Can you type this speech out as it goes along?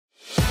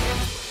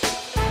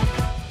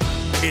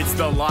It's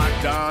the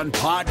Locked On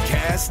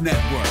Podcast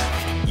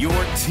Network, your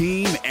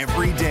team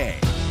every day.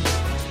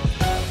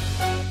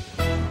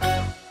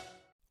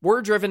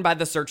 We're driven by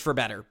the search for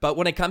better, but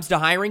when it comes to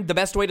hiring, the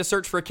best way to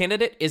search for a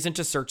candidate isn't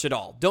to search at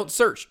all. Don't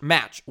search,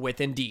 match with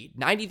Indeed.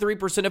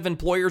 93% of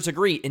employers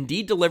agree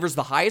Indeed delivers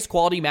the highest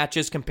quality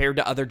matches compared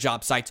to other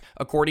job sites,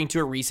 according to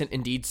a recent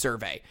Indeed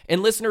survey.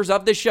 And listeners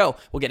of this show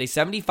will get a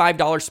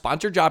 $75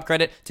 sponsored job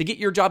credit to get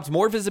your jobs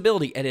more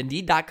visibility at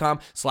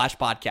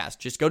Indeed.com/podcast.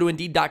 Just go to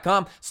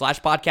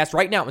Indeed.com/podcast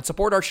right now and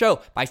support our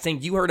show by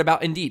saying you heard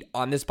about Indeed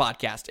on this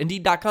podcast.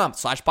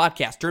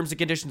 Indeed.com/podcast. Terms and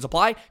conditions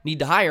apply. Need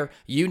to hire?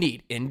 You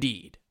need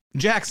Indeed.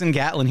 Jackson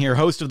Gatlin here,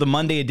 host of the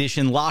Monday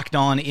edition Locked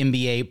On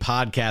NBA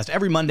podcast.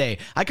 Every Monday,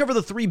 I cover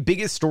the three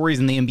biggest stories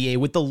in the NBA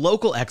with the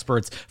local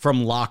experts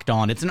from Locked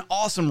On. It's an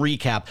awesome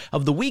recap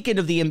of the weekend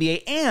of the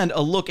NBA and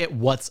a look at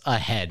what's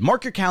ahead.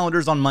 Mark your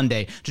calendars on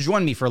Monday to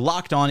join me for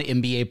Locked On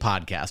NBA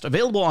podcast,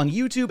 available on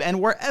YouTube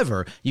and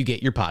wherever you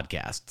get your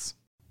podcasts.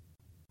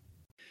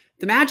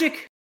 The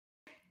Magic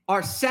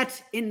are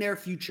set in their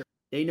future.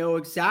 They know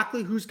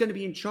exactly who's going to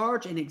be in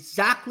charge and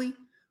exactly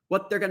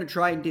what they're going to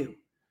try and do.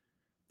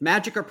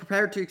 Magic are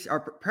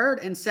prepared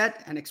and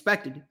set and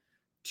expected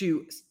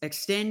to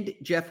extend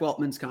Jeff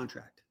Weltman's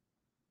contract.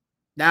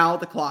 Now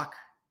the clock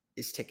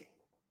is ticking.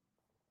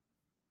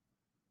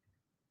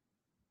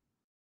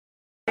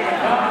 You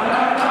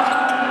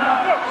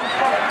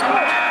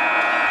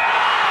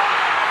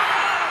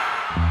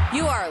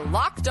are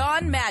Locked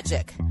On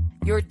Magic,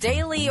 your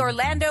daily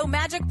Orlando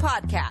Magic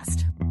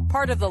podcast,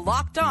 part of the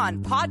Locked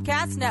On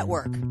Podcast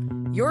Network,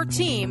 your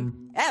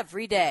team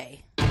every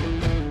day.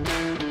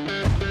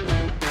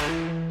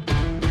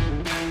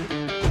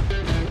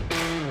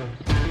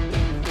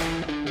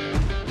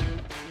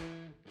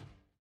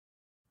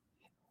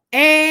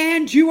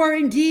 And you are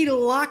indeed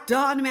Locked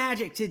On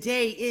Magic.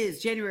 Today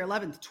is January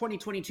 11th,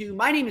 2022.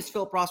 My name is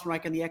Philip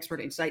Rossman-Reich. I'm the expert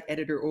insight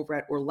editor over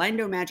at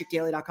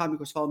OrlandoMagicDaily.com. You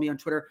can follow me on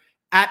Twitter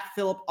at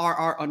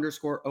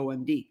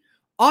PhilipRR_OMD.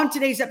 On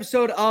today's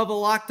episode of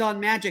Locked On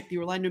Magic, the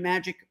Orlando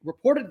Magic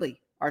reportedly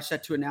are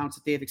set to announce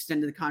that they have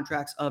extended the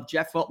contracts of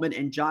Jeff Weltman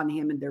and John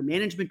Hammond, their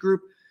management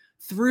group,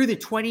 through the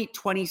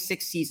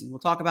 2026 season. We'll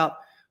talk about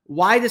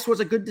why this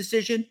was a good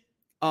decision,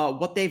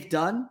 what they've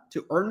done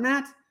to earn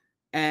that,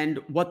 and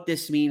what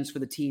this means for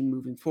the team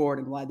moving forward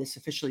and why this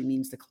officially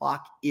means the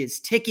clock is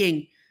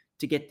ticking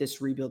to get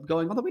this rebuild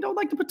going. Although we don't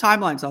like to put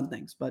timelines on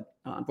things, but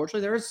unfortunately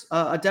there is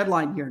a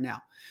deadline here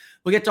now.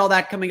 We'll get to all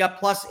that coming up,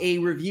 plus a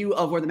review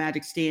of where the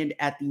Magic stand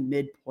at the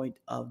midpoint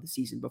of the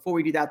season. Before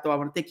we do that, though, I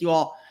want to thank you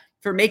all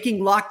for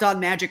making Locked On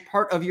Magic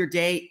part of your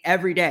day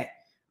every day.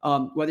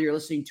 Whether you're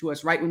listening to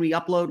us right when we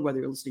upload, whether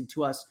you're listening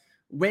to us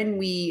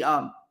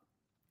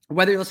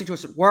whether you're listening to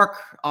us at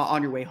work,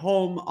 on your way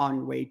home, on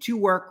your way to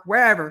work,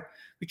 wherever,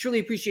 we truly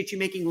appreciate you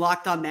making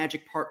Locked On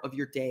Magic part of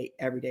your day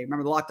every day.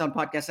 Remember, the Locked On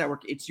Podcast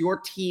Network, it's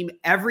your team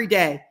every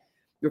day.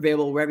 You're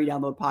available wherever you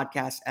download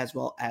podcasts as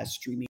well as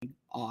streaming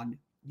on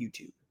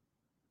YouTube.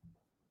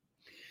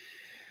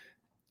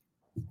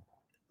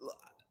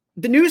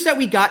 The news that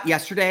we got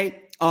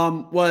yesterday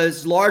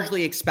was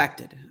largely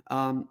expected.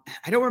 I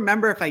don't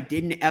remember if I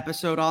did an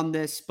episode on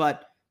this,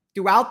 but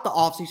throughout the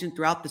offseason,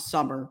 throughout the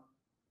summer,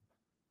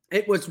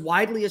 it was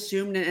widely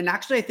assumed, and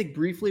actually I think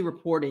briefly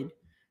reported,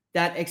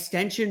 that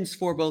extensions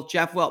for both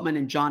Jeff Weltman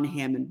and John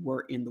Hammond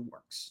were in the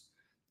works.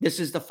 This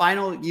is the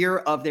final year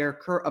of their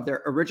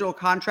original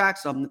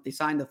contracts. They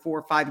signed the 4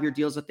 or 5 year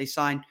deals that they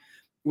signed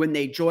when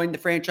they joined the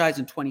franchise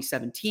in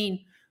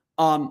 2017.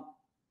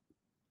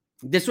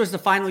 This was the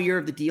final year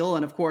of the deal,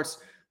 and of course,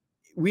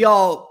 we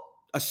all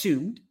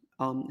assumed,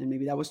 and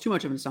maybe that was too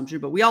much of an assumption,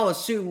 but we all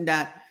assumed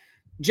that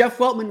Jeff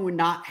Weltman would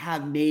not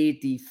have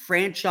made the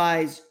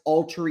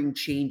franchise-altering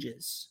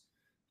changes,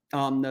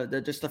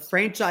 just the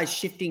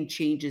franchise-shifting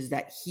changes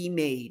that he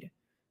made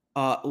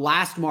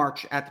last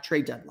March at the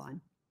trade deadline,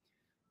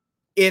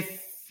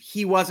 if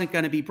he wasn't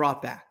going to be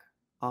brought back.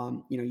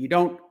 You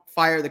don't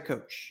fire the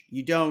coach.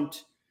 You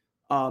don't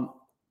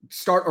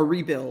start a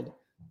rebuild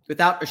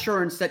without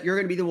assurance that you're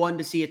going to be the one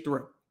to see it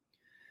through.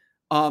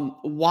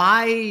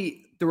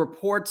 Why the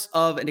reports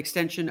of an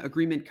extension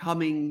agreement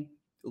coming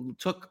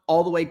took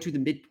all the way to the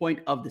midpoint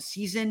of the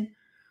season,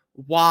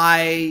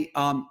 why,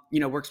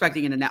 we're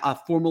expecting a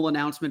formal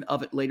announcement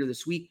of it later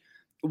this week,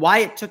 why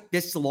it took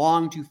this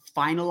long to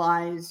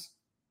finalize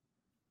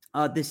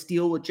this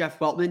deal with Jeff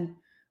Weltman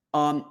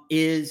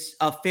is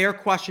a fair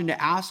question to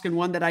ask, and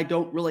one that I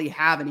don't really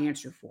have an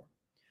answer for.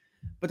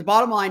 But the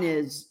bottom line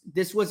is,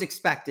 this was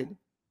expected.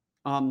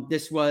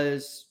 This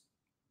was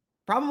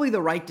probably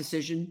the right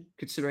decision,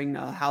 considering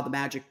how the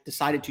Magic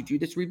decided to do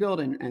this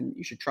rebuild, and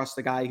you should trust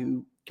the guy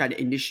who kind of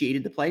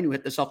initiated the play and who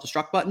hit the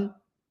self-destruct button,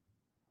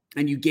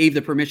 and you gave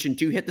the permission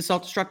to hit the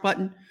self-destruct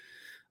button.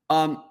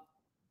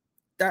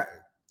 That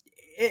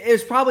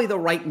is probably the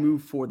right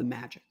move for the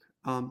Magic.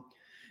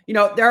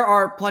 There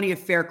are plenty of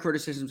fair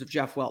criticisms of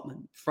Jeff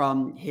Weltman,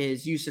 from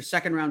his use of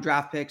second-round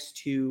draft picks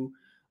to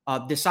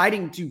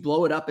deciding to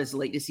blow it up as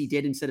late as he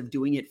did instead of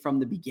doing it from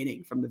the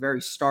beginning, from the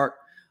very start,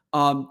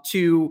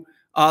 to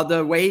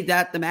the way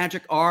that the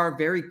Magic are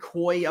very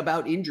coy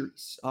about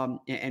injuries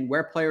and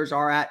where players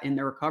are at in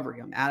their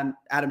recovery. Adam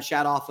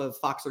Shadoff of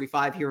Fox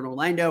 35 here in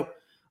Orlando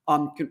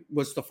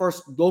was the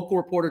first local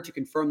reporter to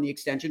confirm the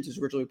extensions. It was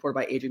originally reported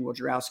by Adrian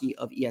Wojnarowski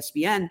of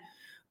ESPN,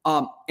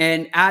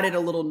 and added a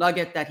little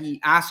nugget that he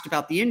asked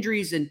about the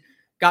injuries and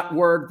got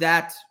word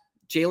that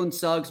Jalen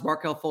Suggs,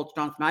 Markelle Fultz,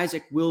 Jonathan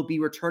Isaac will be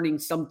returning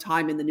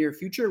sometime in the near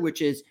future,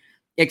 which is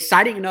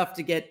exciting enough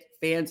to get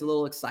fans a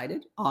little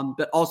excited,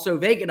 but also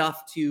vague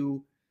enough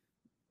to,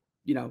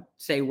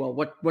 say, well,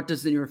 what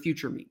does the near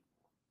future mean?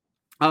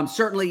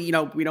 Certainly,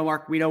 we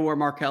know where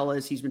Markelle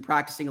is. He's been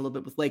practicing a little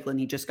bit with Lakeland.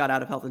 He just got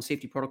out of health and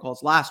safety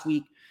protocols last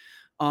week.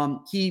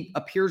 He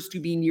appears to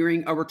be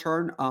nearing a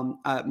return.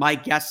 My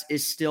guess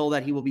is still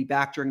that he will be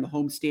back during the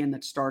homestand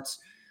that starts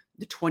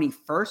the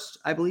 21st,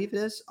 I believe it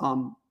is.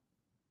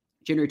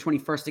 January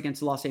 21st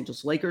against the Los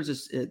Angeles Lakers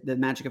is the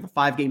Magic of a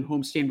 5-game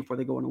homestand before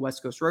they go on a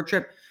West Coast road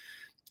trip.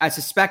 I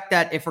suspect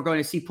that if we're going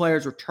to see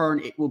players return,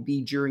 it will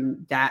be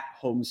during that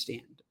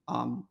homestand.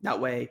 That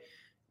way,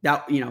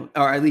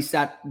 or at least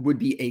that would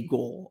be a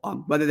goal.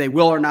 Whether they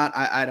will or not,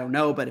 I don't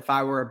know. But if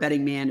I were a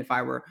betting man, if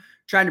I were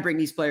trying to bring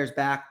these players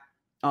back,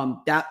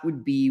 that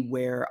would be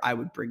where I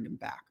would bring them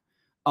back.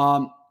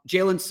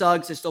 Jalen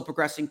Suggs is still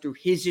progressing through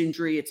his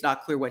injury. It's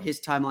not clear what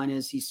his timeline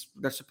is.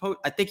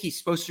 I think he's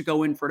supposed to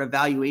go in for an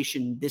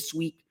evaluation this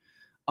week.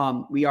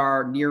 We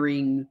are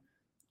nearing,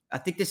 I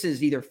think this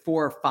is either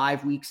 4 or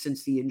 5 weeks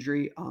since the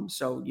injury.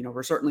 So,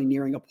 we're certainly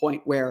nearing a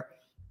point where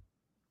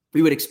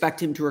we would expect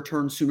him to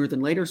return sooner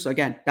than later. So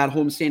again, that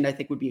homestand, I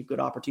think, would be a good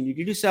opportunity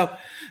to do so.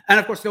 And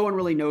of course, no one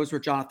really knows where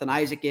Jonathan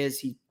Isaac is.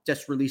 He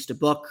just released a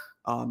book.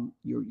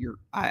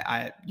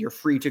 You're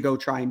free to go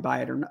try and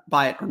buy it or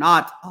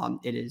not.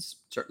 It is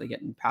certainly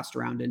getting passed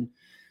around in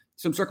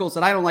some circles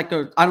that I don't like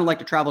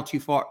to travel too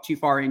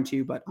far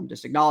into, but I'm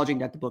just acknowledging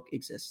that the book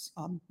exists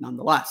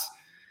nonetheless.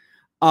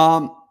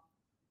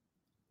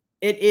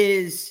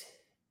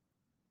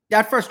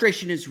 That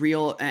frustration is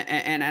real,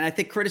 and I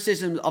think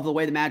criticism of the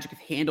way the Magic have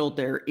handled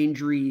their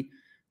injury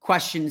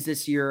questions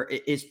this year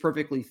is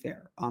perfectly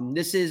fair.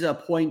 This is a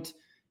point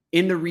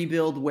in the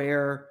rebuild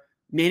where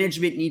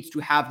management needs to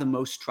have the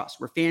most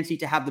trust, where fans need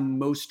to have the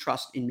most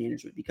trust in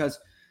management, because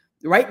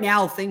right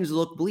now things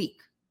look bleak.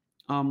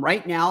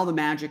 Right now the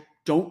Magic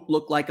don't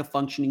look like a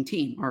functioning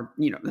team, or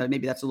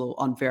maybe that's a little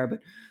unfair,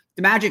 but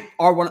the Magic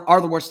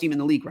are the worst team in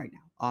the league right now.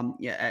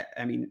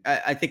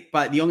 I think,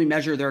 but the only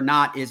measure they're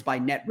not is by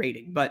net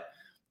rating, but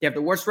they have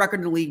the worst record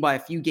in the league by a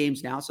few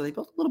games now. So they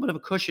built a little bit of a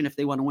cushion if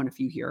they want to win a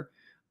few here.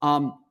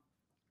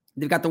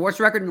 They've got the worst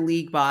record in the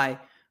league by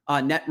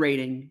net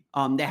rating.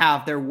 They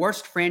have their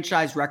worst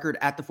franchise record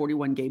at the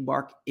 41-game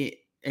mark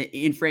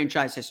in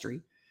franchise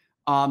history.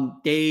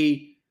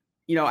 They,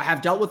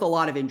 have dealt with a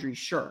lot of injuries,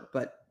 sure,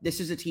 but this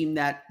is a team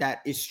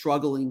that is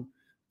struggling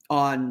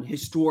on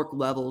historic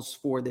levels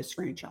for this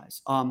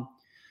franchise.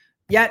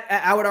 Yet,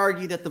 I would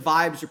argue that the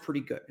vibes are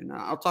pretty good. And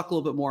I'll talk a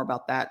little bit more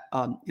about that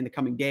in the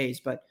coming days.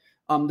 But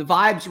the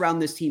vibes around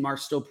this team are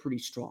still pretty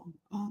strong.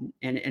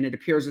 And it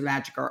appears the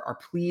Magic are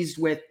pleased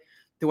with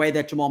the way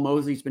that Jamal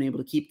Mosley's been able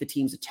to keep the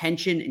team's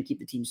attention and keep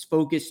the team's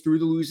focus through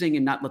the losing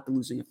and not let the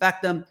losing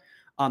affect them.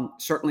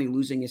 Certainly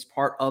losing is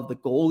part of the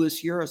goal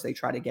this year as they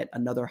try to get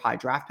another high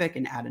draft pick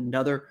and add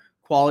another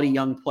quality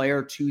young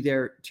player to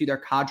their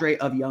cadre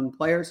of young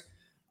players.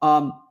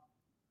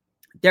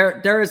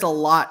 There is a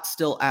lot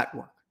still at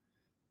work.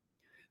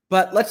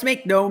 But let's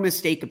make no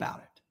mistake about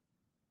it.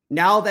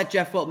 Now that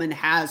Jeff Weltman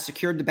has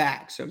secured the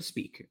bag, so to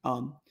speak,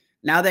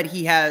 now that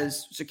he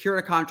has secured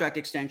a contract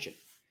extension,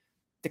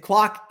 the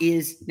clock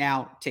is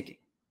now ticking.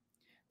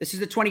 This is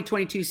the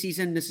 2022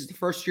 season. This is the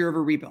first year of a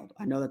rebuild.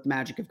 I know that the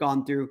Magic have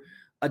gone through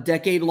a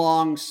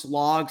decade-long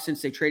slog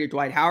since they traded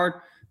Dwight Howard,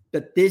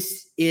 but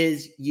this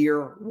is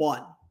year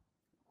one.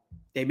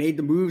 They made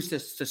the moves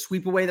to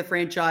sweep away the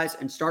franchise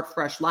and start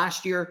fresh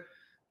last year.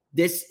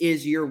 This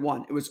is year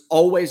one. It was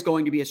always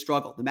going to be a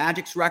struggle. The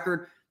Magic's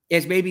record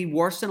is maybe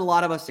worse than a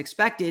lot of us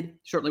expected,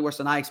 certainly worse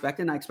than I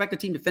expected. And I expect the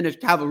team to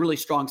have a really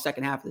strong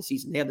second half of the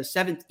season. They have the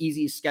 7th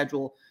easiest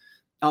schedule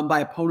by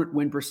opponent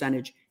win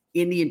percentage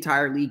in the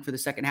entire league for the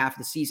second half of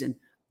the season.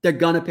 They're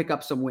going to pick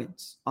up some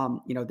wins.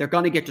 They're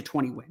going to get to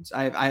 20 wins.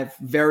 I have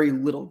very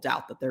little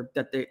doubt that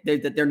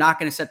they're not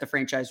going to set the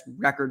franchise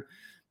record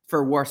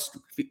for worst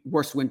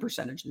win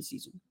percentage this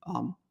season.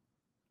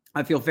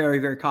 I feel very,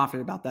 very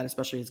confident about that,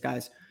 especially as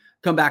guys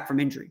come back from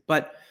injury.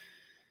 But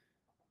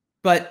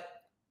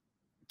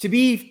to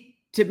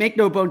make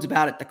no bones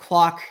about it, the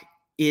clock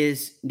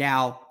is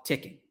now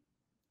ticking.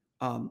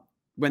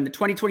 When the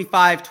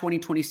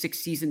 2025-2026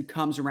 season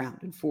comes around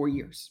in 4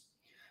 years,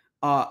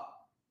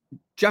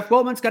 Jeff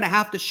Weltman's going to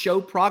have to show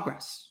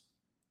progress.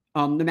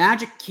 The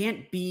Magic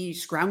can't be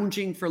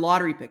scrounging for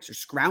lottery picks or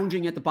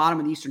scrounging at the bottom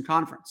of the Eastern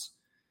Conference.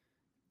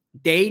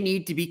 They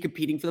need to be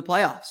competing for the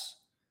playoffs.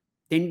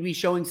 They need to be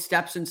showing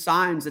steps and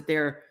signs that they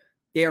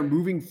are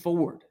moving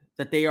forward,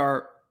 that they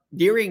are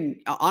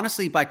nearing,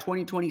 honestly, by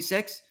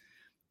 2026,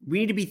 we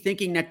need to be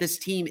thinking that this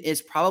team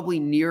is probably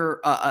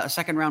near a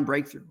second round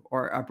breakthrough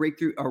or a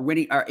breakthrough or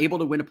winning, or able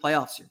to win a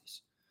playoff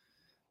series.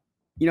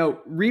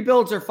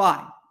 rebuilds are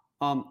fine.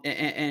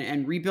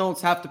 And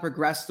rebuilds have to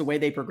progress the way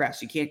they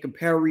progress. You can't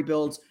compare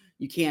rebuilds.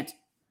 You can't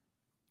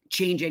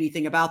change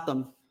anything about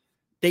them.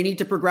 They need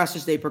to progress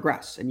as they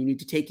progress, and you need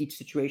to take each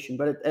situation.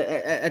 But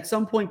at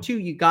some point, too,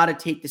 you got to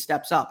take the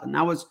steps up. And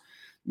that was,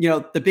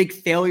 the big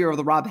failure of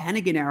the Rob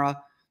Hennigan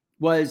era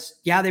was,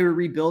 they were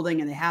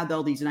rebuilding and they had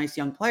all these nice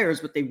young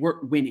players, but they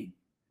weren't winning.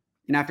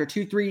 And after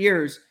 2-3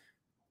 years,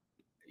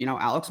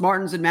 Alex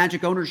Martins and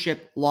Magic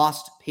ownership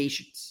lost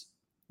patience.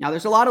 Now,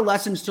 there's a lot of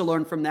lessons to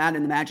learn from that,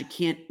 and the Magic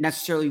can't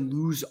necessarily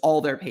lose all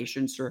their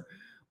patience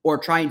or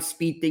try and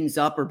speed things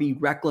up or be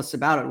reckless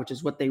about it, which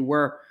is what they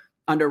were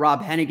under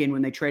Rob Hennigan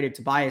when they traded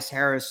Tobias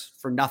Harris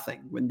for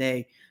nothing, when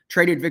they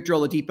traded Victor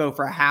Oladipo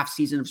for a half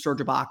season of Serge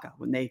Ibaka,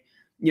 when they,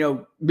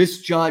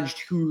 misjudged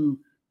who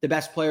the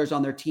best players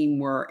on their team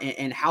were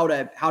and how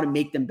to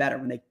make them better,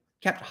 when they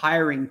kept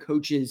hiring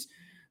coaches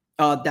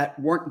that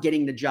weren't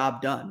getting the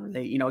job done, or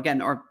they,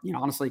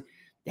 honestly,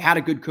 they had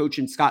a good coach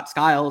in Scott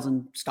Skiles,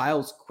 and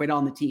Skiles quit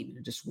on the team.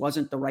 It just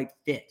wasn't the right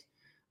fit.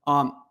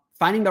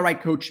 Finding the right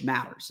coach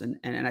matters.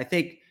 And I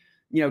think,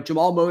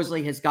 Jamal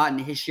Mosley has gotten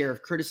his share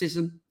of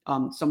criticism.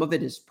 Some of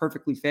it is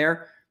perfectly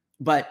fair,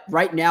 but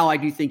right now I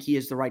do think he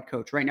is the right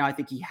coach. Right now, I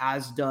think he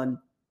has done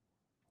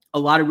a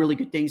lot of really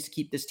good things to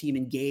keep this team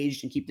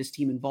engaged and keep this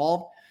team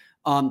involved,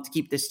 to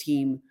keep this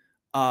team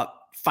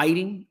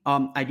fighting.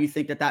 I do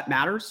think that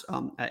matters.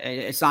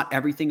 It's not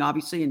everything,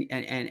 obviously.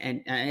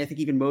 And I think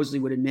even Mosley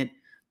would admit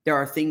there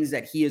are things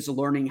that he is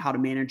learning how to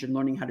manage and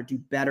learning how to do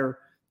better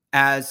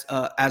as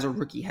a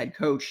rookie head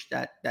coach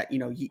that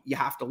you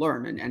have to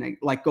learn. And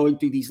like going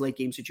through these late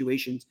game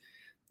situations,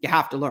 you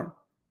have to learn.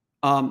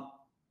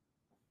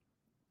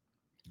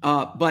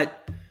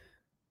 But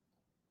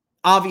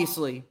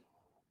obviously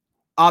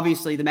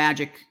the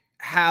Magic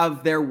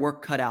have their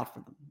work cut out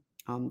for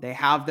them. They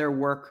have their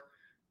work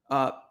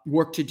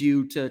to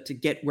do to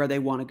get where they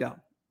want to go.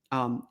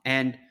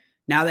 And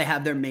now they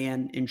have their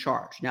man in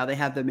charge. Now they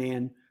have the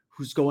man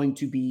who's going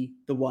to be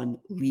the one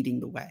leading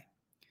the way.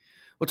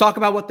 We'll talk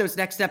about what those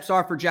next steps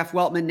are for Jeff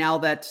Weltman now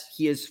that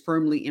he is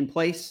firmly in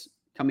place,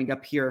 coming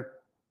up here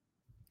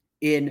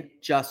in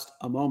just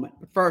a moment.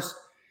 But first,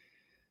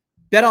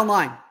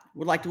 BetOnline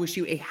would like to wish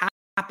you a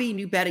happy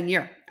new betting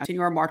year.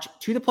 Continue our march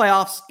to the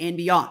playoffs and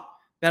beyond.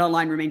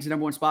 BetOnline remains the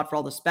number one spot for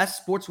all the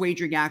best sports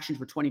wagering actions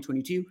for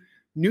 2022.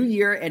 New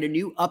year and a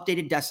new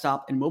updated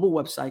desktop and mobile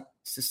website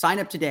to sign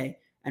up today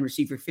and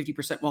receive your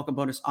 50% welcome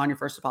bonus on your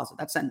first deposit.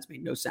 That sentence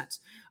made no sense.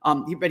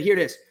 But here it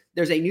is.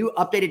 There's a new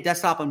updated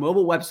desktop and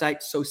mobile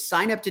website, so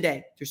sign up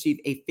today to receive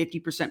a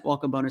 50%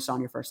 welcome bonus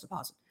on your first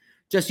deposit.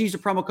 Just use the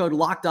promo code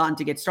LOCKEDON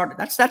to get started.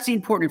 That's the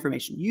important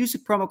information. Use the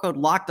promo code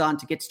LOCKEDON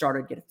to get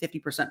started. Get a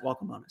 50%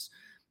 welcome bonus.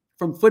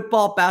 From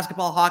football,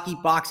 basketball, hockey,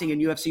 boxing,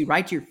 and UFC,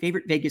 right to your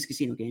favorite Vegas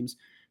casino games.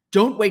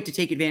 Don't wait to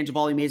take advantage of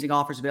all the amazing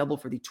offers available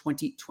for the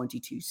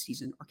 2022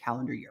 season or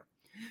calendar year.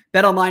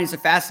 BetOnline is the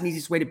fast and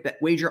easiest way to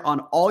wager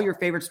on all your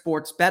favorite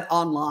sports.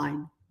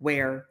 BetOnline,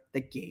 where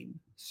the game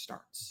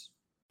starts.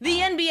 The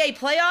NBA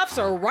playoffs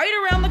are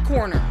right around the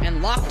corner,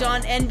 and Locked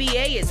On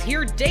NBA is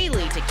here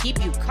daily to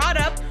keep you caught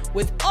up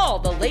with all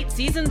the late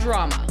season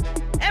drama.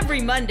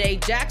 Every Monday,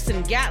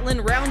 Jackson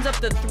Gatlin rounds up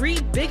the 3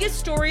 biggest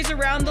stories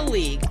around the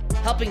league,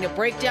 helping to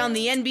break down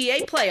the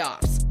NBA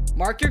playoffs.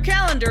 Mark your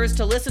calendars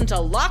to listen to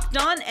Locked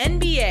On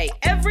NBA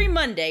every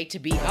Monday to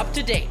be up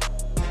to date.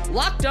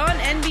 Locked On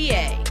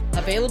NBA,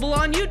 available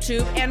on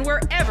YouTube and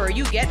wherever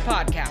you get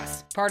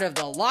podcasts. Part of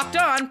the Locked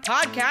On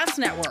Podcast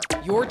Network,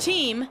 your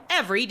team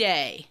every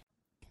day.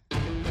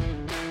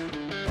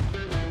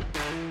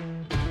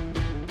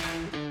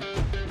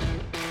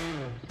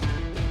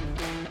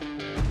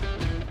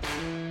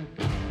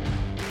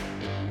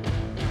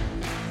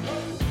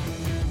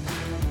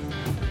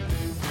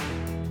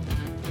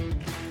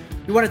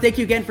 We want to thank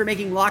you again for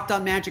making Locked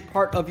On Magic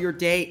part of your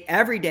day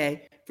every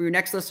day. For your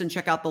next listen,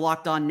 check out the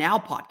Locked On Now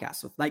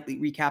podcast with nightly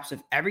recaps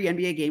of every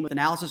NBA game with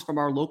analysis from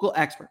our local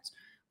experts.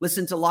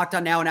 Listen to Locked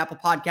On Now on Apple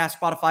Podcasts,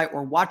 Spotify,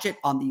 or watch it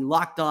on the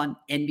Locked On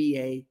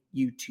NBA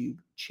YouTube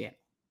channel.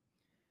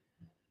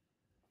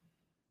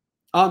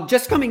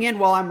 Just coming in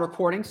while I'm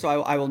recording,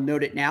 so I will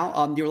note it now.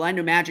 The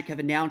Orlando Magic have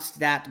announced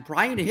that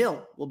Brian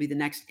Hill will be the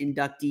next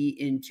inductee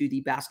into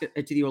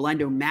the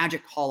Orlando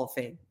Magic Hall of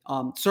Fame.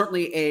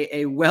 Certainly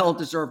a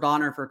well-deserved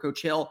honor for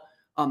Coach Hill.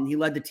 He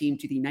led the team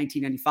to the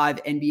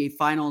 1995 NBA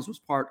Finals,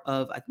 I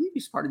believe he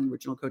was part of the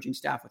original coaching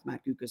staff with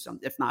Matt Gukas.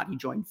 If not, he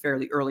joined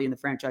fairly early in the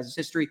franchise's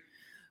history.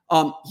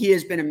 He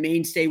has been a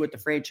mainstay with the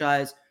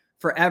franchise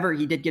forever.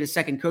 He did get a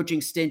second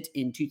coaching stint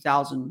in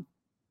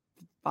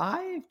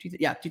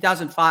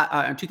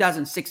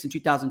 2006 and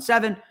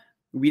 2007.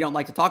 We don't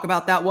like to talk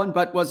about that one,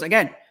 but was,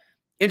 again,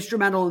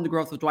 instrumental in the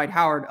growth of Dwight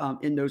Howard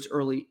in those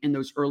early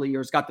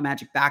years. Got the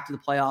Magic back to the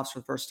playoffs for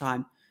the first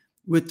time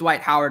with Dwight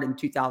Howard in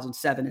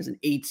 2007 as an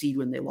 8 seed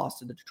when they lost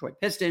to the Detroit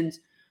Pistons.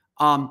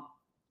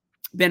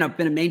 Been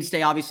a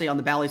mainstay, obviously, on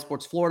the Bally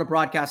Sports Florida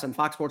broadcast and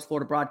Fox Sports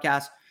Florida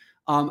broadcast.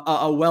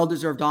 A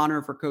well-deserved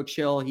honor for Coach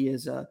Hill. He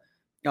is a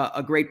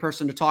great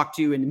person to talk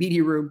to in the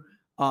media room.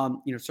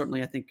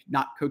 Certainly I think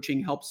not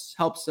coaching helps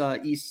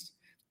ease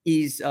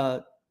ease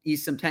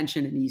some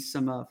tension and ease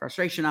some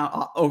frustration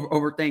out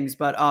over things.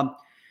 But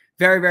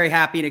very, very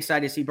happy and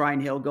excited to see Brian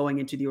Hill going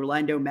into the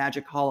Orlando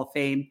Magic Hall of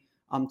Fame.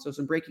 So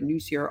some breaking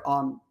news here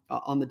on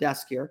the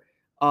desk here.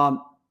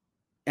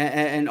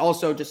 And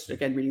also just,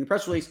 again, reading the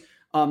press release,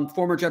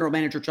 former general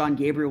manager John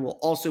Gabriel will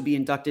also be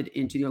inducted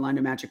into the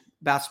Orlando Magic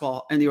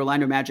basketball and the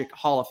Orlando Magic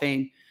Hall of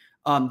Fame.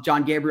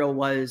 John Gabriel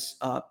was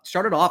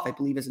started off, I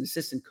believe, as an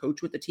assistant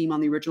coach with the team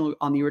on the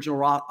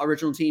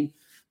original team.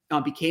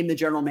 Became the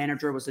general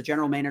manager. Was the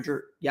general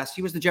manager? Yes,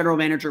 he was the general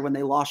manager when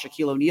they lost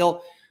Shaquille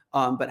O'Neal,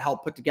 but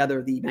helped put together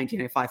the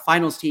 1995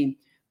 Finals team,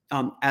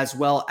 as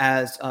well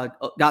as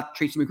got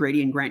Tracy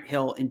McGrady and Grant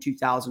Hill in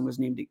 2000. Was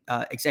named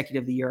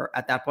Executive of the Year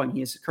at that point.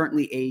 He is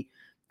currently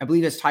I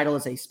believe his title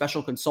is a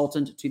special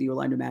consultant to the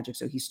Orlando Magic,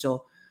 so he's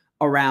still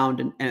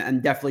around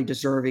and definitely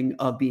deserving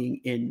of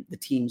being in the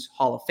team's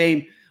Hall of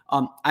Fame.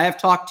 I have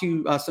talked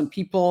to some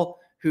people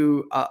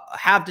who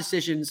have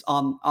decisions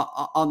on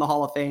the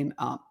Hall of Fame.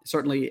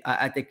 Certainly,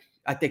 I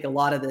think a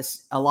lot of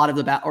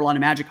the Orlando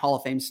Magic Hall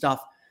of Fame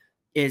stuff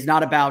is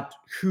not about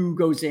who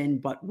goes in,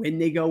 but when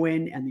they go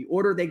in and the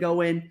order they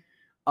go in.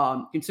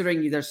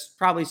 Considering there's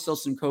probably still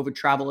some COVID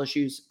travel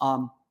issues,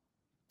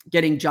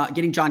 getting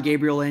John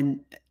Gabriel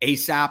in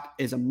ASAP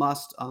is a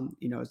must.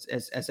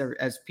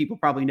 As people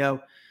probably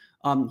know,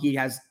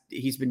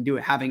 he's been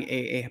having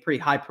a pretty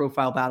high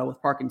profile battle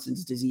with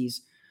Parkinson's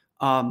disease.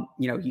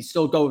 He's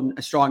still going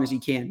as strong as he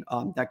can.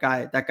 That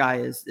guy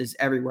is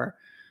everywhere.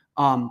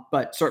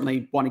 But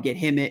certainly want to get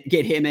him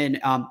in.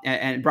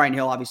 And Brian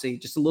Hill, obviously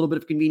just a little bit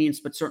of convenience,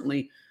 but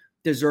certainly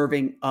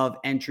deserving of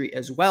entry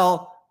as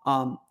well.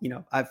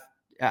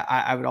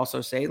 I would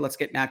also say let's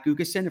get Matt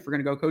Gukas in if we're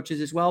going to go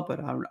coaches as well. But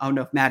I don't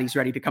know if Matty's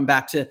ready to come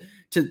back to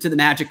the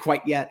Magic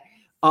quite yet.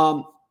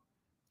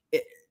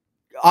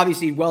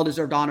 Obviously,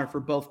 well-deserved honor for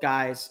both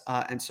guys,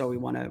 and so we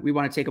want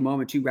to take a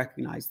moment to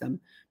recognize them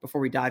before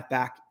we dive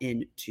back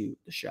into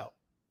the show.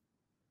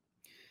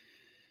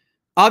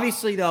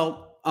 Obviously,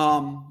 though,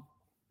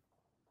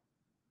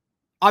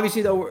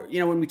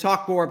 when we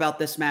talk more about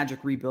this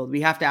Magic rebuild,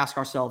 we have to ask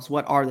ourselves,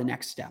 what are the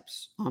next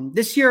steps?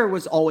 This year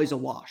was always a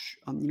wash.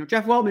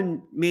 Jeff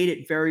Weltman made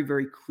it very,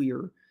 very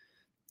clear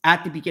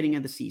at the beginning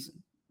of the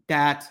season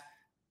that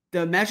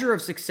the measure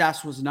of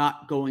success was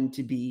not going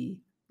to be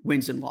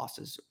wins and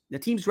losses. The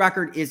team's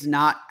record is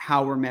not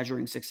how we're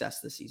measuring success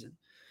this season.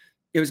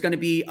 It was going to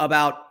be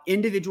about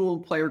individual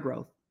player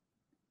growth,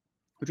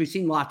 which we've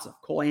seen lots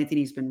of. Cole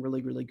Anthony's been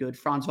really, really good.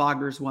 Franz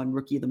Wagner's won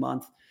Rookie of the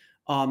Month.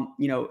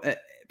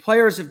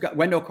 Players have got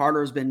Wendell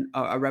Carter's been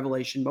a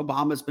revelation.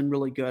 Obama's been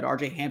really good.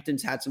 RJ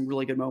Hampton's had some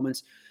really good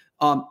moments.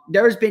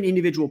 There has been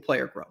individual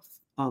player growth.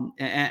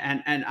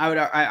 And I would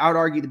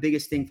argue the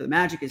biggest thing for the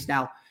Magic is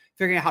now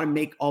figuring out how to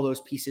make all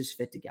those pieces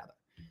fit together.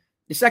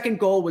 The second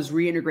goal was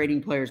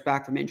reintegrating players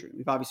back from injury.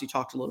 We've obviously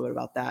talked a little bit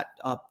about that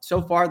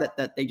so far,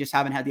 that they just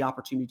haven't had the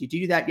opportunity to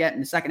do that yet.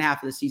 And the second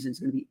half of the season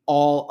is going to be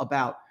all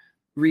about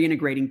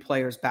reintegrating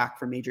players back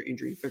from major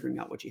injury, figuring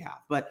out what you have.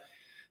 But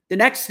the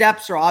next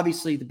steps are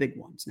obviously the big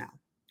ones now.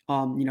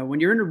 When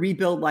you're in a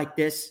rebuild like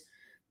this,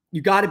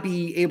 you got to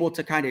be able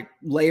to kind of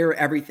layer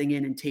everything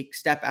in and take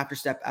step after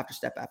step after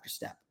step after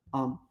step.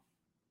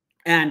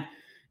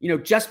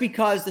 Just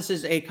because this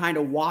is a kind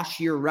of wash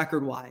year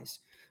record-wise,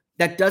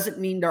 that doesn't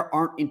mean there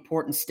aren't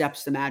important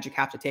steps the Magic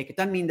have to take. It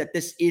doesn't mean that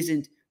this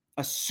isn't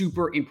a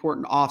super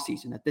important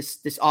offseason, that this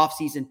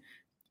offseason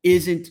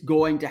isn't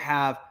going to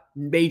have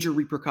major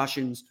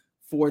repercussions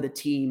for the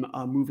team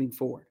moving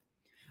forward.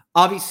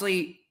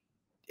 Obviously,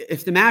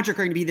 if the Magic are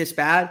going to be this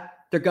bad,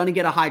 they're going to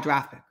get a high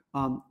draft pick.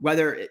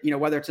 Whether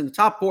it's in the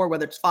top 4,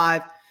 whether it's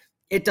 5,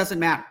 it doesn't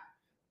matter.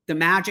 The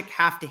Magic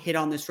have to hit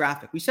on this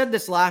draft pick. We said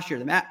this last year,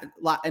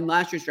 in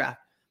last year's draft.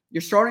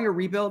 You're starting a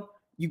rebuild,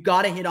 you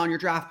got to hit on your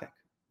draft pick.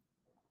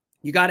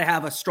 You got to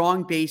have a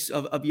strong base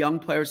of young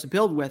players to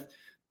build with.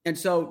 And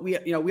so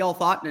we all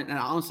thought, and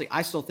honestly,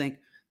 I still think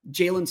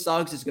Jalen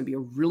Suggs is going to be a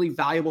really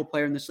valuable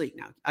player in this league.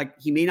 Now,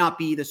 he may not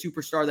be the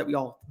superstar that we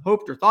all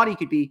hoped or thought he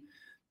could be,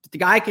 but the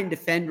guy can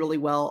defend really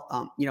well.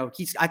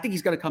 I think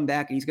he's going to come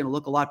back and he's going to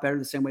look a lot better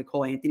the same way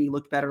Cole Anthony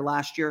looked better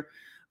last year.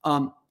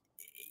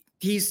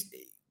 He's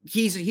an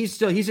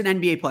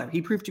NBA player.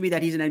 He proved to me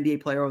that he's an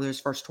NBA player over his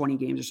first 20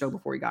 games or so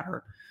before he got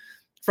hurt.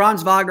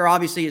 Franz Wagner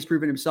obviously has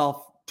proven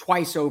himself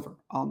twice over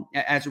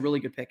as a really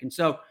good pick. And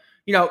so,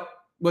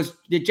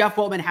 did Jeff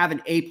Weltman have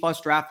an A+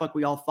 draft like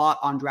we all thought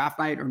on draft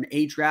night, or an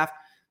A draft?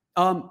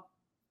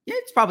 Yeah,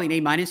 it's probably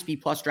an A- B+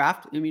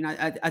 draft. I mean,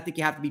 I think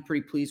you have to be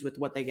pretty pleased with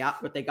what they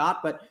got,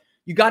 but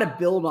you got to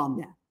build on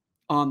that.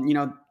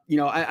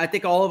 I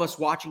think all of us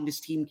watching this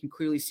team can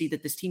clearly see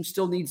that this team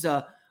still needs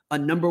a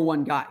number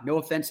one guy. No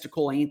offense to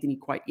Cole Anthony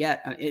quite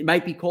yet. It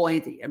might be Cole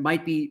Anthony. It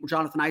might be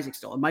Jonathan Isaac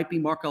still. It might be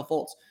Markelle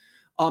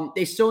Fultz.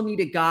 They still need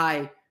a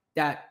guy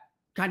that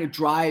kind of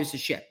drives the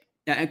ship.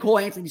 And Cole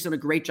Anthony's done a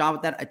great job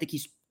with that. I think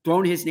he's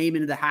thrown his name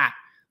into the hat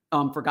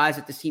for guys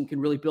that this team can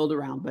really build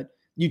around. But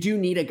you do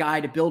need a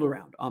guy to build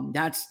around.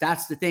 That's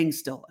the thing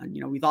still. And,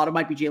 we thought it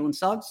might be Jalen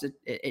Suggs.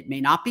 It may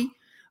not be.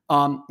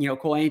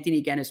 Cole Anthony,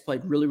 again, has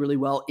played really, really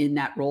well in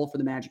that role for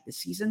the Magic this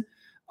season.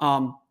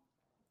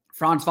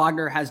 Franz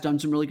Wagner has done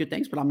some really good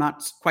things, but I'm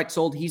not quite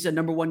sold he's a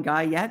number one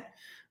guy yet.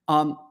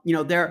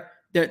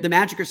 The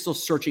Magic are still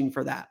searching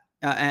for that.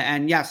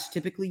 And yes,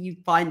 typically you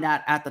find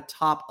that at the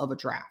top of a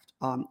draft.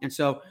 And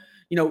so,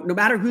 no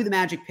matter who the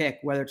Magic pick,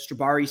 whether it's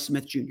Jabari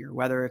Smith Jr.,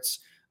 whether it's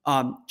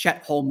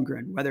Chet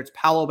Holmgren, whether it's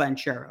Paolo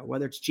Banchero,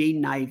 whether it's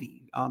Jaden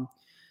Ivey,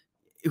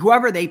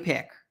 whoever they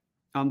pick,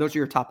 those are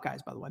your top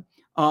guys, by the way.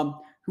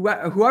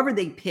 Whoever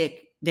they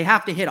pick, they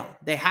have to hit on.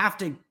 They have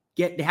to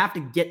get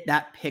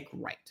that pick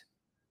right.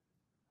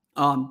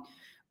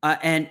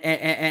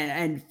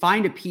 And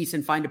find a piece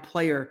and find a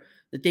player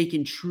that they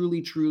can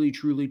truly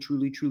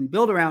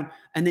build around,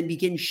 and then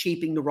begin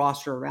shaping the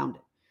roster around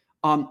it.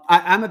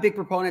 I'm a big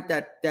proponent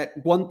that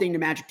one thing the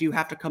Magic do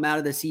have to come out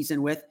of the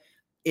season with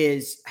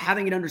is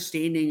having an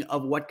understanding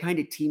of what kind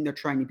of team they're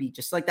trying to be,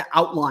 just like the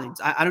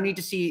outlines. I don't need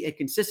to see it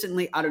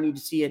consistently. I don't need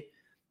to see it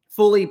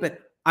fully, but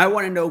I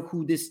want to know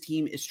who this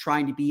team is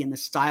trying to be and the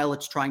style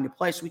it's trying to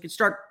play, so we can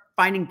start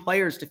finding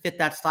players to fit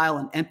that style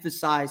and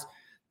emphasize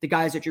the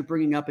guys that you're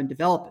bringing up and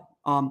developing.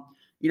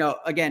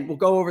 Again, we'll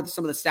go over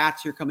some of the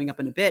stats here coming up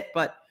in a bit,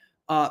 but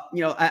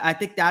I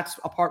think that's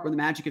a part where the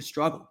Magic have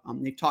struggled.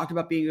 They've talked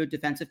about being a good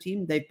defensive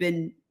team. They've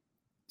been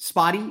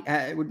spotty.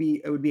 It would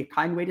be a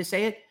kind way to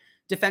say it.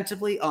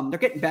 Defensively, they're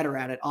getting better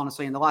at it.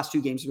 Honestly, in the last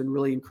two games have been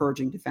really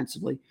encouraging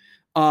defensively.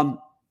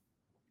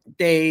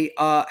 They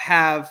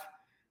have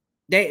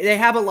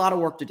a lot of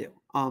work to do.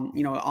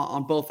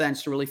 On both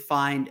ends to really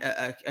find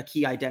a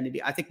key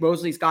identity. I think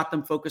Mosley's got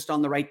them focused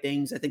on the right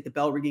things. I think the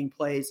bell ringing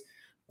plays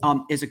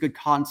is a good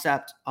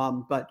concept,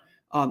 but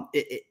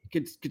it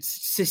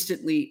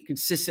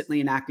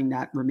consistently enacting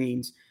that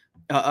remains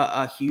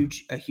a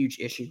huge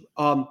issue.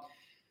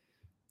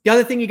 The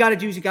other thing you got to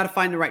do is you got to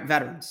find the right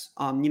veterans.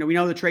 We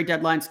know the trade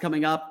deadline's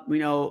coming up. We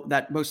know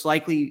that most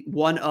likely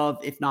one of,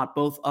 if not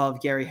both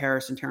of, Gary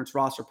Harris and Terrence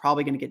Ross are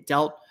probably going to get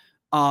dealt.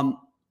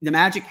 The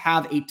Magic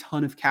have a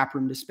ton of cap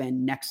room to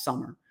spend next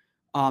summer.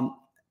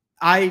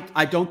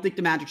 I don't think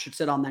the Magic should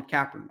sit on that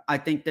cap room. I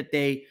think that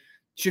they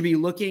should be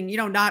looking,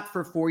 not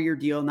for a 4-year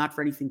deal, not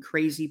for anything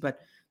crazy, but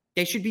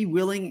they should be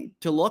willing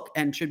to look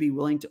and should be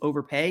willing to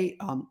overpay,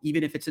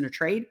 even if it's in a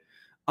trade,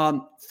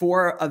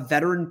 for a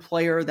veteran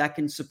player that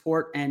can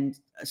support and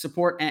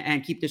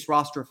keep this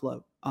roster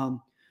afloat.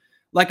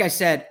 Like I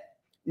said,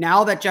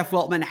 now that Jeff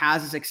Weltman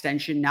has his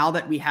extension, now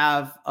that we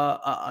have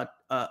a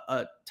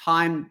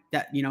time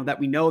that that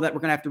we know that we're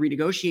going to have to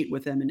renegotiate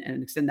with him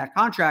and extend that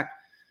contract,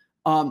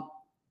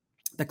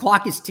 the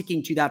clock is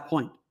ticking to that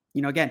point.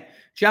 Again,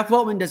 Jeff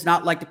Weltman does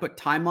not like to put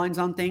timelines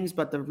on things,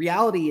 but the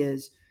reality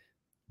is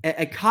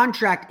a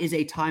contract is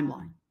a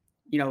timeline.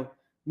 Mo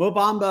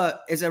Bamba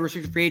is a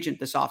restricted free agent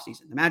this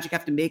offseason. The Magic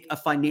have to make a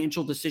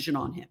financial decision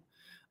on him.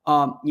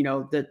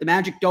 The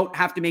Magic don't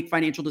have to make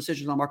financial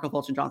decisions on Marco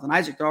Fultz and Jonathan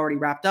Isaac. They're already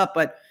wrapped up,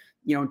 but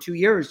in 2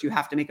 years, you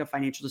have to make a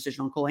financial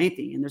decision on Cole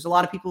Anthony. And there's a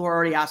lot of people who are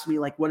already asking me,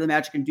 like, what are the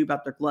Magic going to do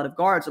about their glut of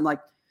guards? I'm like,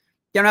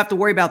 they don't have to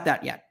worry about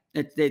that yet.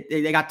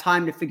 They got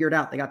time to figure it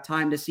out. They got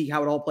time to see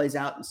how it all plays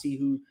out and see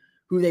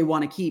who they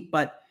want to keep.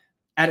 But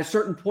at a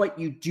certain point,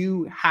 you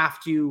do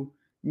have to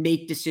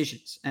make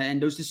decisions.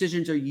 And those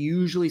decisions are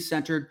usually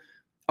centered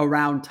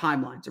around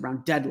timelines,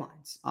 around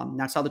deadlines.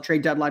 That's how the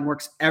trade deadline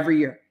works every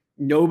year.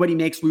 Nobody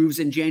makes moves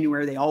in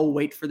January. They all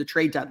wait for the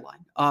trade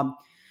deadline.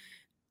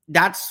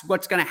 That's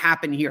what's going to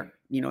happen here.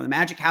 The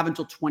Magic have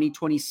until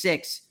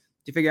 2026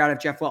 to figure out if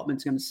Jeff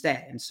Weltman's going to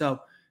stay. And so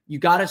you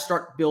got to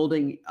start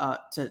building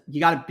you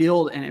got to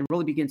build, and it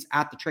really begins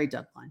at the trade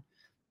deadline.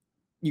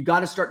 You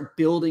got to start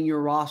building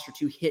your roster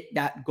to hit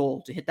that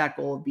goal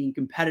of being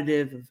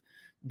competitive, of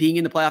being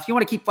in the playoffs. You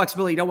want to keep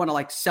flexibility. You don't want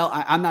to sell.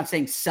 I'm not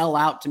saying sell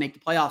out to make the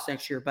playoffs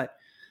next year, but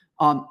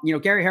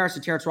Gary Harris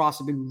and Terrence Ross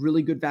have been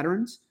really good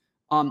veterans.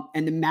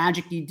 And the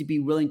Magic need to be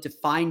willing to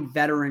find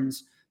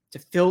veterans to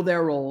fill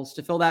their roles,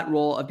 to fill that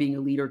role of being a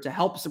leader, to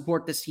help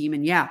support this team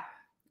and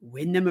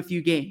win them a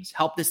few games,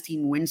 help this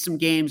team win some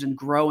games and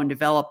grow and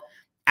develop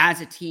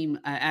as a team,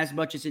 as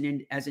much as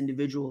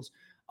individuals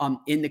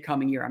in the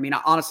coming year. I mean,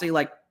 honestly,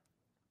 I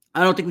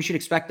don't think we should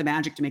expect the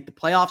Magic to make the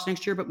playoffs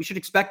next year, but we should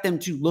expect them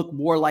to look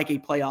more like a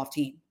playoff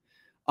team.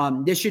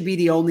 This should be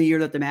the only year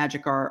that the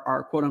Magic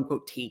are quote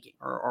unquote tanking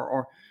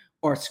or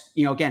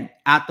again,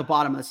 at the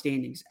bottom of the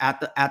standings, at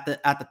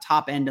the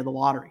top end of the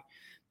lottery.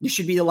 This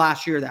should be the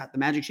last year that the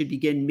Magic should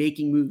begin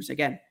making moves.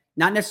 Again,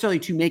 not necessarily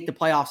to make the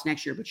playoffs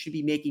next year, but should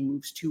be making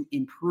moves to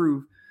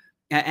improve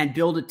and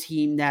build a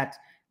team that's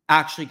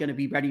actually going to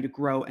be ready to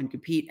grow and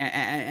compete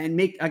and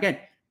make the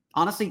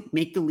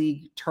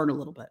league turn a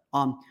little bit.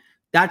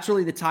 That's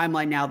really the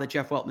timeline now that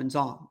Jeff Weltman's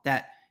on,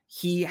 that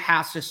he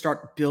has to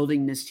start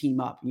building this team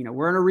up.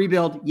 We're in a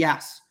rebuild,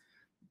 yes,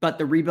 but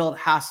the rebuild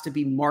has to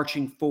be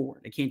marching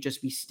forward. It can't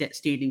just be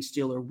standing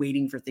still or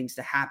waiting for things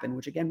to happen,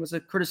 which again was a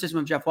criticism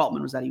of Jeff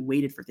Weltman, was that he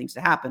waited for things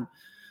to happen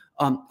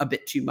a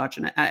bit too much.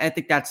 And I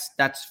think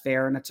that's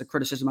fair. And that's a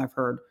criticism I've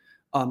heard,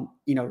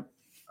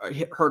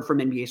 heard from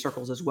NBA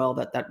circles as well,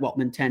 that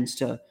Weltman tends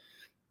to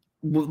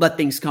let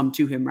things come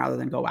to him rather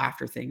than go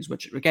after things,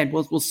 which again,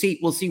 we'll see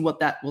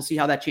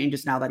how that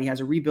changes now that he has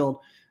a rebuild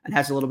and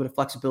has a little bit of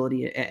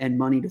flexibility and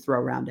money to throw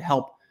around to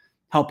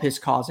help his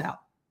cause out.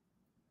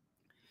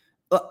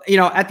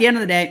 At the end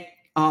of the day,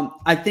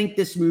 I think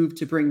this move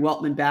to bring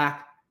Weltman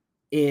back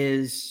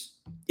is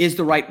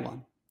the right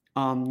one.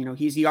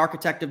 He's the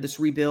architect of this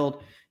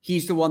rebuild.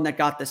 He's the one that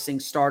got this thing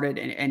started,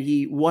 and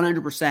he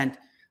 100%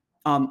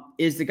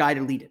 is the guy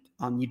to lead it.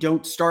 You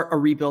don't start a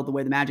rebuild the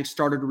way the Magic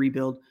started a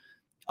rebuild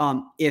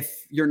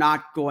if you're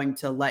not going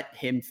to let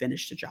him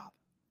finish the job.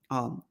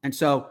 And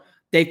so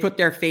they put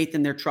their faith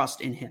and their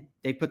trust in him.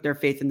 They put their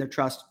faith and their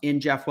trust in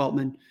Jeff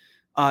Weltman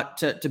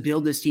to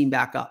build this team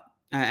back up.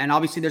 And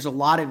obviously, there's a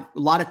lot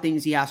of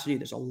things he has to do.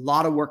 There's a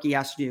lot of work he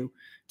has to do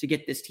to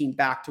get this team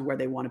back to where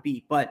they want to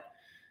be. But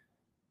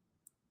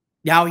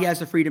now he has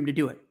the freedom to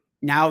do it.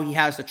 Now he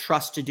has the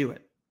trust to do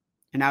it.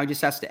 And now he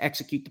just has to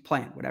execute the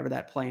plan, whatever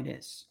that plan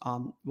is.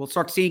 We'll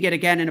start seeing it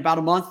again in about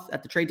a month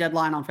at the trade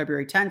deadline on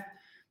February 10th.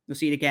 We'll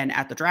see it again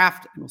at the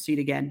draft, and we'll see it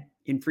again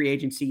in free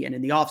agency and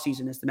in the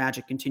offseason as the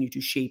Magic continue to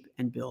shape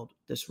and build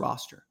this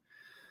roster.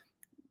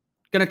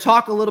 Going to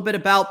talk a little bit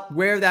about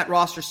where that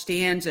roster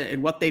stands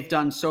and what they've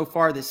done so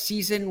far this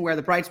season, where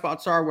the bright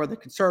spots are, where the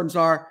concerns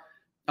are,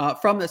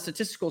 from the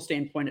statistical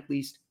standpoint at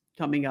least,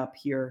 coming up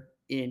here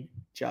in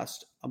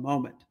just a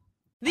moment.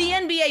 The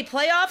NBA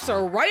playoffs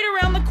are right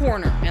around the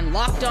corner, and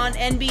Locked On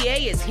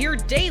NBA is here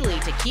daily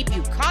to keep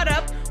you caught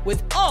up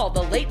with all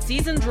the late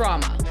season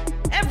drama.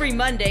 Every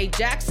Monday,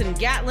 Jackson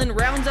Gatlin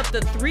rounds up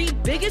the 3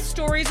 biggest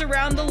stories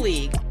around the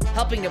league,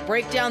 helping to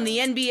break down the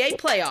NBA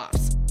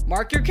playoffs.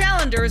 Mark your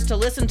calendars to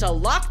listen to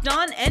Locked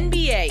On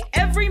NBA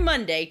every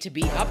Monday to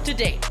be up to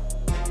date.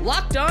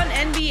 Locked On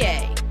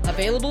NBA,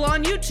 available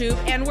on YouTube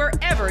and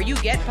wherever you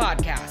get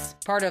podcasts.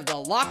 Part of the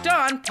Locked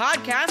On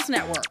Podcast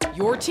Network,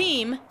 your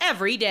team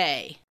every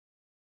day.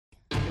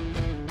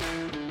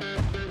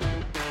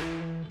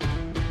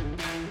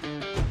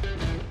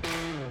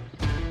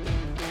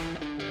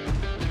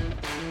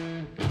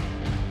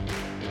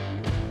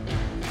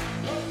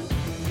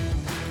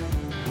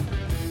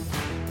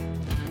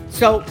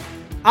 So,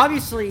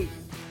 obviously,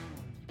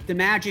 the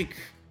Magic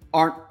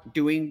aren't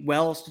doing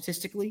well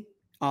statistically.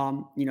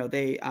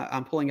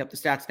 I'm pulling up the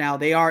stats now.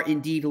 They are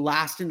indeed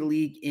last in the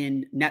league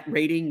in net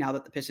rating now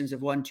that the Pistons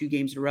have won 2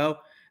 games in a row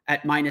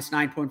at minus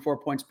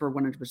 9.4 points per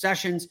 100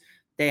 possessions.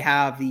 They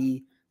have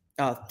the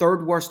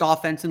third worst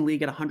offense in the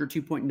league at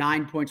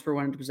 102.9 points per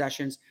 100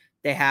 possessions.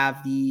 They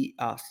have the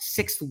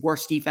 6th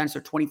worst defense,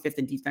 or 25th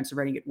in defensive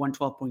rating at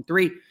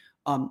 112.3.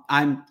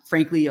 I'm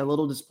frankly a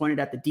little disappointed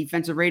at the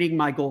defensive rating.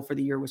 My goal for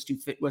the year was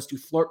to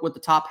flirt with the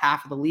top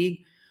half of the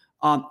league.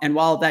 And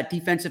while that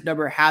defensive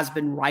number has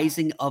been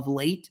rising of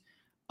late,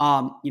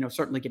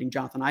 certainly getting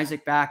Jonathan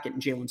Isaac back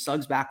and Jalen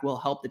Suggs back will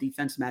help the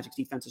defense. Magic's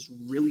defense has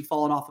really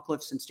fallen off a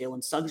cliff since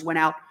Jalen Suggs went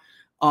out.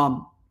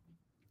 None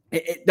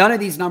of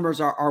these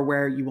numbers are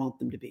where you want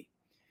them to be.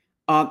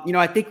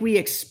 I think we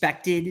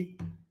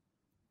expected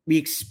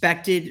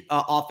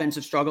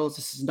offensive struggles.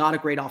 This is not a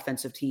great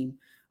offensive team.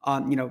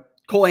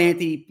 Cole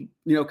Anthony,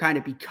 kind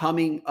of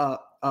becoming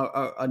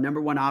a number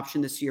one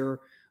option this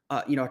year,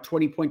 a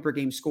 20-point per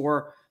game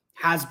scorer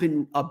has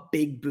been a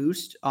big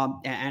boost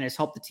and has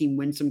helped the team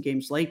win some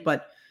games late.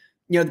 But,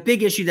 the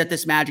big issue that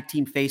this Magic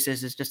team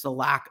faces is just a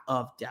lack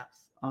of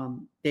depth.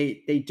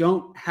 They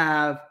don't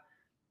have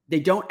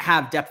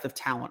depth of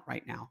talent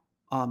right now,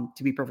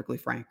 to be perfectly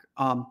frank.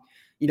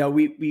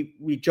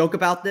 We joke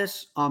about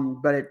this,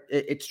 but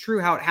it's true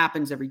how it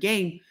happens every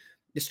game.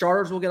 The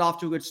starters will get off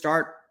to a good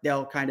start.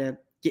 They'll kind of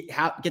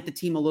get the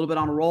team a little bit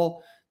on a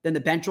roll. Then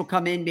the bench will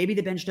come in. Maybe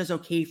the bench does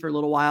okay for a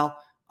little while,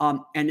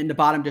 and then the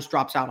bottom just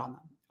drops out on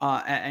them.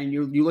 And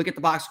you look at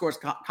the box scores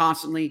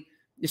constantly.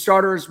 The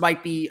starters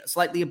might be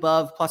slightly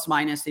above plus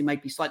minus. They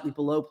might be slightly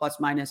below plus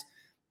minus,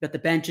 but the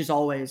bench is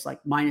always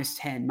like minus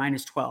 10,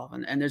 minus 12.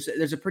 And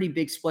there's a pretty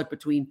big split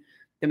between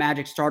the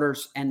Magic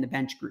starters and the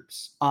bench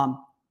groups.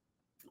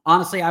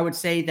 Honestly, I would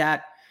say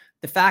that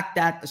the fact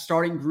that the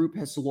starting group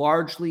has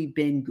largely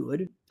been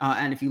good,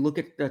 and if you look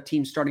at the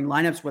team starting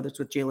lineups, whether it's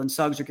with Jalen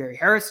Suggs or Gary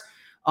Harris,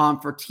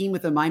 for a team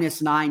with a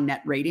minus 9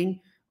 net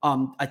rating,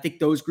 I think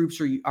those groups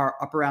are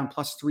up around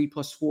 +3,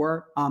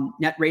 +4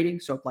 net rating.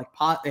 So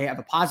they have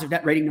a positive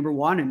net rating number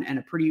 1 and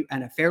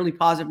a fairly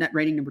positive net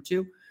rating number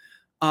 2.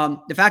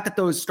 The fact that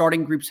those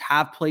starting groups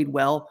have played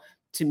well,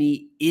 to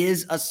me,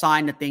 is a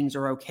sign that things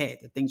are okay,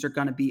 that things are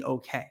going to be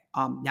okay.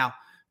 Now,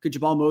 could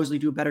Jamal Mosley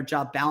do a better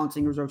job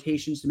balancing his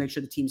rotations to make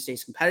sure the team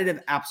stays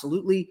competitive?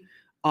 Absolutely.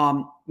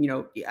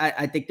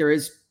 I think there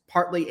is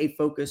partly a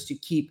focus to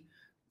keep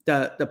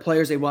the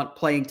players they want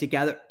playing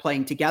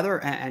together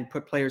and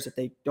put players that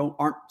they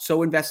aren't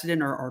so invested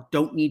in or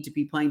don't need to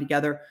be playing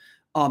together,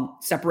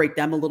 separate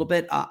them a little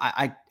bit.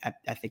 I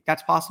think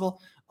that's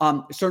possible.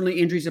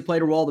 Certainly injuries have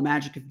played a role. The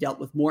Magic have dealt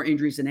with more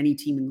injuries than any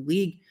team in the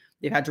league.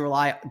 They've had to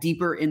rely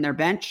deeper in their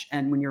bench.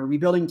 And when you're a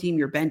rebuilding team,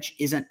 your bench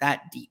isn't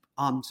that deep.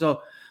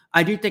 So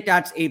I do think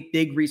that's a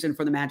big reason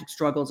for the Magic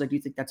struggles. I do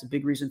think that's a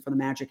big reason for the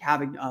Magic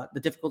having the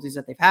difficulties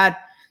that they've had,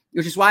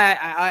 which is why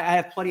I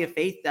have plenty of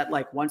faith that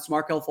once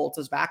Markelle Fultz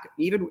is back,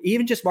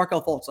 even just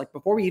Markelle Fultz,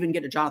 before we even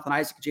get to Jonathan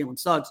Isaac and Jalen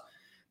Suggs,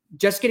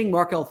 just getting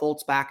Markelle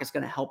Fultz back is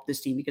going to help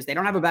this team because they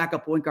don't have a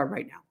backup point guard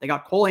right now. They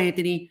got Cole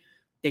Anthony.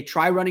 They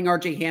try running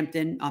RJ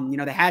Hampton.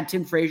 They had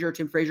Tim Frazier.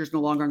 Tim Frazier's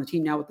no longer on the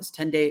team now with this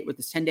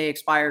 10-day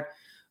expired.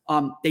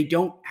 They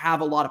don't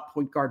have a lot of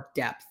point guard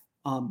depth.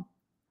 And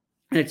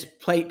it's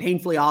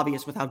painfully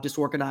obvious with how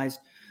disorganized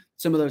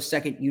some of those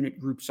second unit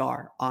groups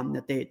are,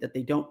 that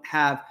they don't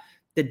have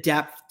the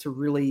depth to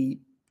really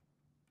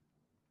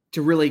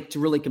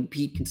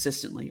compete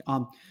consistently.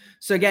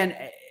 So again,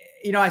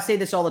 I say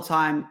this all the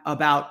time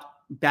about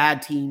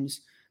bad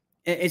teams.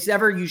 It's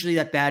never usually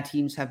that bad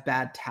teams have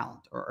bad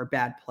talent or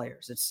bad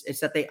players. It's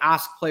that they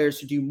ask players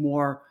to do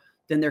more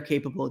than they're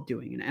capable of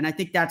doing. And I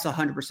think that's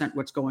 100%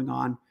 what's going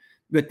on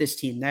with this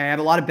team. They have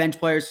a lot of bench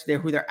players there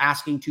who they're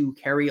asking to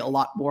carry a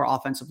lot more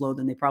offensive load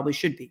than they probably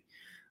should be.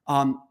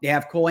 They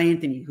have Cole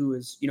Anthony, who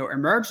is,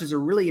 emerged as a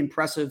really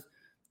impressive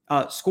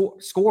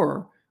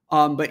scorer,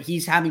 but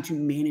he's having to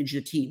manage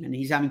the team and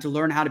he's having to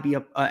learn how to be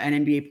an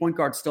NBA point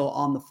guard still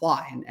on the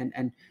fly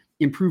and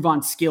improve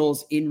on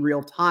skills in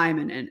real time.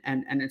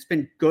 And it's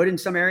been good in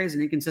some areas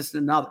and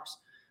inconsistent in others.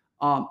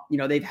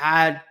 They've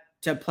had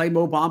to play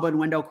Mo Bamba and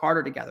Wendell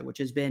Carter together, which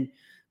has been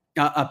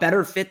a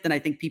better fit than I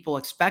think people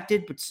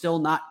expected, but still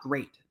not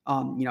great.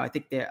 I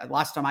think the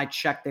last time I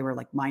checked, they were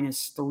like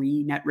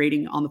 -3 net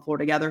rating on the floor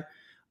together.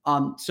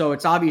 So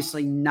it's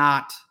obviously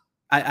not,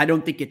 I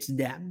don't think it's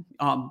them.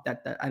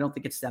 I don't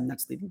think it's them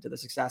that's leading to the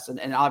success.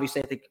 And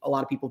obviously I think a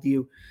lot of people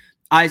view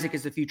Isaac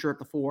as the future at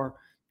the 4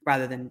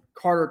 rather than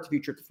Carter at the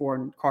future at the 4,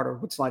 and Carter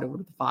would slide over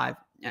to the 5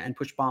 and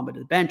push Bamba to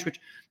the bench,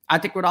 which I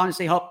think would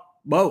honestly help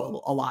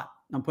Mo a lot.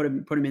 And put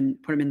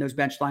him in those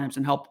bench lineups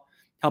and help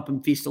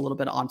him feast a little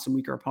bit on some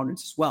weaker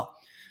opponents as well.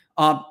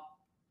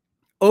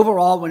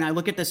 Overall, when I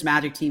look at this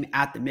Magic team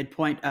at the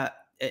midpoint,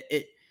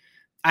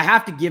 I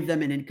have to give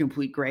them an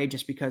incomplete grade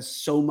just because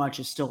so much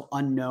is still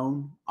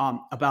unknown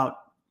about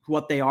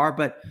what they are.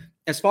 But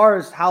as far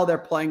as how they're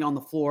playing on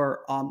the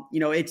floor,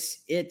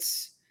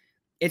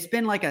 it's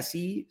been like a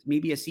C,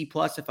 maybe a C+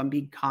 if I'm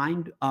being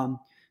kind,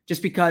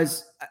 just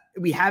because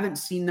we haven't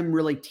seen them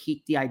really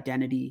take the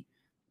identity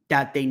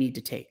that they need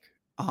to take.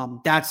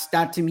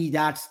 That to me,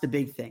 that's the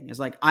big thing, is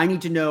like, I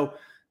need to know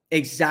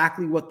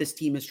exactly what this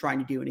team is trying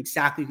to do and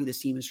exactly who this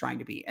team is trying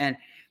to be. And,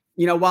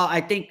 while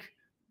I think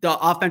the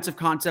offensive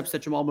concepts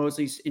that Jamal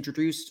Mosley's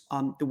introduced,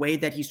 the way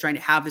that he's trying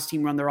to have this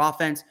team run their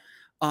offense,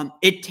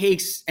 it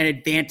takes an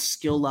advanced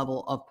skill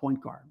level of point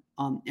guard.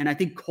 And I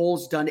think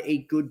Cole's done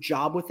a good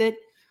job with it,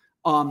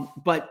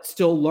 but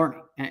still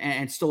learning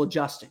and still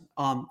adjusting.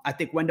 I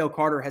think Wendell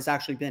Carter has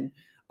actually been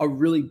a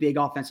really big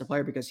offensive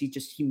player because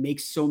he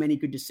makes so many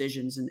good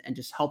decisions and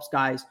just helps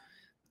guys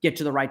get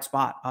to the right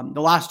spot.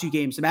 The last 2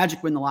 games, the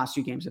Magic win the last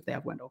 2 games if they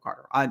have Wendell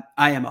Carter. I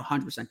am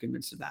 100%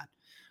 convinced of that.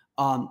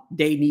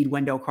 They need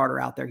Wendell Carter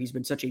out there. He's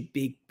been such a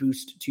big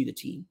boost to the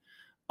team.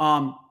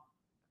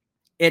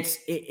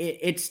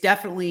 It's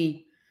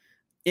definitely,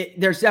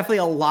 there's definitely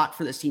a lot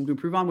for this team to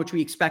improve on, which we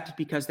expected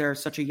because they're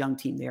such a young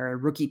team. They're a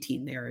rookie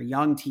team. They're a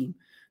young team.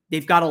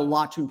 They've got a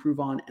lot to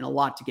improve on and a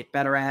lot to get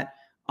better at.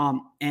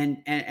 And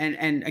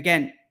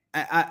again,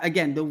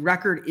 the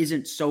record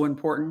isn't so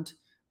important.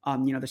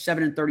 They're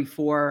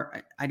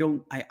 7-34.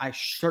 I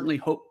certainly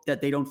hope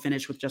that they don't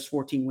finish with just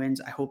 14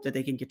 wins. I hope that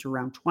they can get to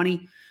around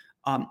 20.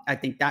 I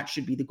think that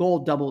should be the goal.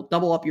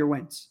 Double up your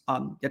wins.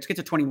 Let's get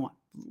to 21.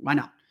 Why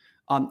not?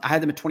 I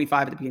had them at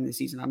 25 at the beginning of the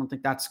season. I don't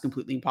think that's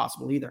completely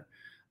impossible either.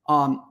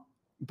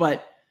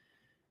 But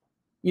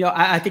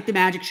I think the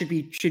Magic should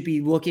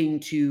be looking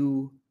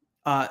to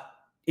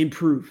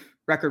improve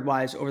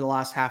record-wise over the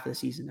last half of the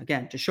season.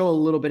 Again, to show a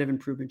little bit of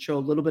improvement, show a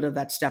little bit of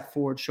that step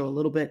forward, show a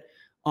little bit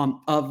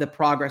of the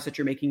progress that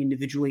you're making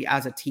individually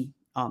as a team.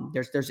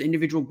 There's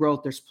individual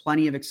growth. There's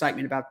plenty of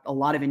excitement about a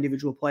lot of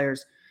individual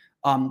players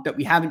that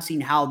we haven't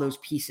seen how those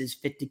pieces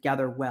fit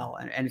together well.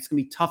 And it's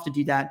going to be tough to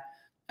do that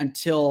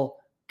until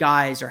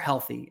guys are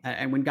healthy.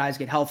 And when guys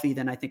get healthy,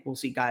 then I think we'll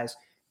see guys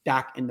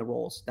back in the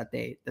roles that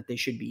they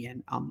should be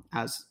in,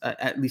 as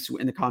at least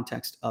in the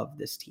context of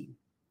this team.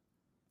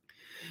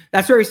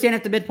 That's where we stand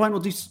at the midpoint.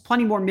 We'll do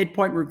plenty more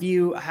midpoint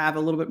review. I have a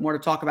little bit more to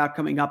talk about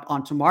coming up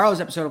on tomorrow's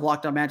episode of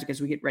Locked On Magic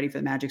as we get ready for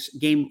the Magic's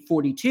game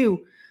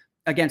 42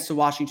 against the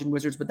Washington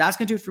Wizards. But that's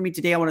going to do it for me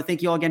today. I want to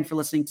thank you all again for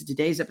listening to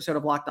today's episode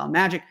of Locked On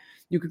Magic.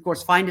 You can, of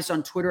course, find us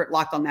on Twitter at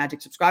Locked On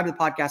Magic. Subscribe to the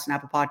podcast on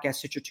Apple Podcasts,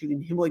 Stitcher,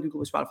 TuneIn, Himalaya,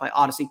 Google, Spotify,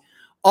 Odyssey.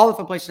 All the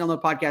fun places to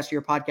download podcasts to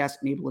your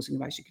podcast-enabled listening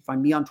device. You can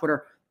find me on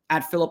Twitter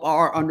at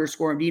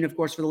PhilipR_MD. And, of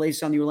course, for the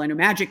latest on the Orlando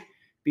Magic,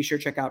 be sure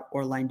to check out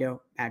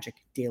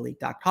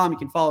OrlandoMagicDaily.com. You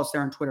can follow us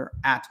there on Twitter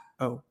at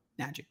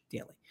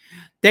OMagicDaily.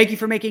 Thank you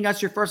for making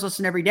us your first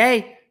listen every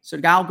day. So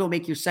now go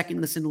make your second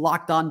listen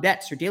Locked On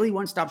Bets, your daily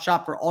one-stop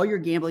shop for all your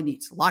gambling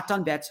needs. Locked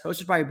On Bets,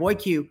 hosted by your boy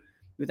Q,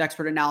 with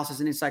expert analysis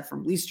and insight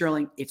from Lee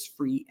Sterling. It's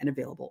free and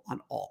available on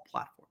all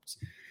platforms.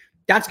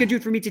 That's going to do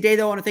it for me today,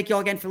 though. I want to thank you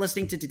all again for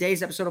listening to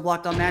today's episode of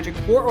Locked On Magic.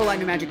 For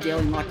Orlando Magic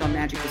Daily and Locked On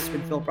Magic, this has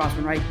been Phil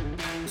Rossman Wright.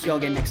 See you all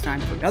again next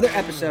time for another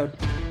episode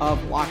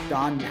of Locked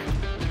On Magic.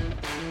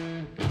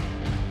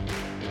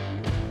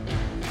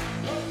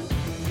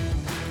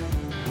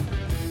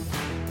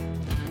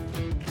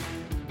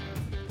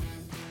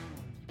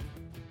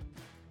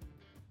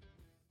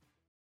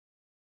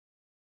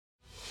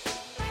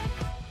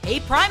 Hey,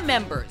 Prime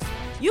members,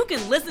 you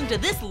can listen to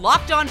this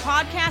Locked On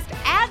podcast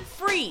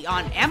ad-free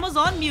on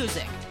Amazon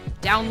Music.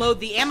 Download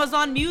the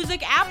Amazon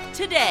Music app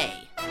today.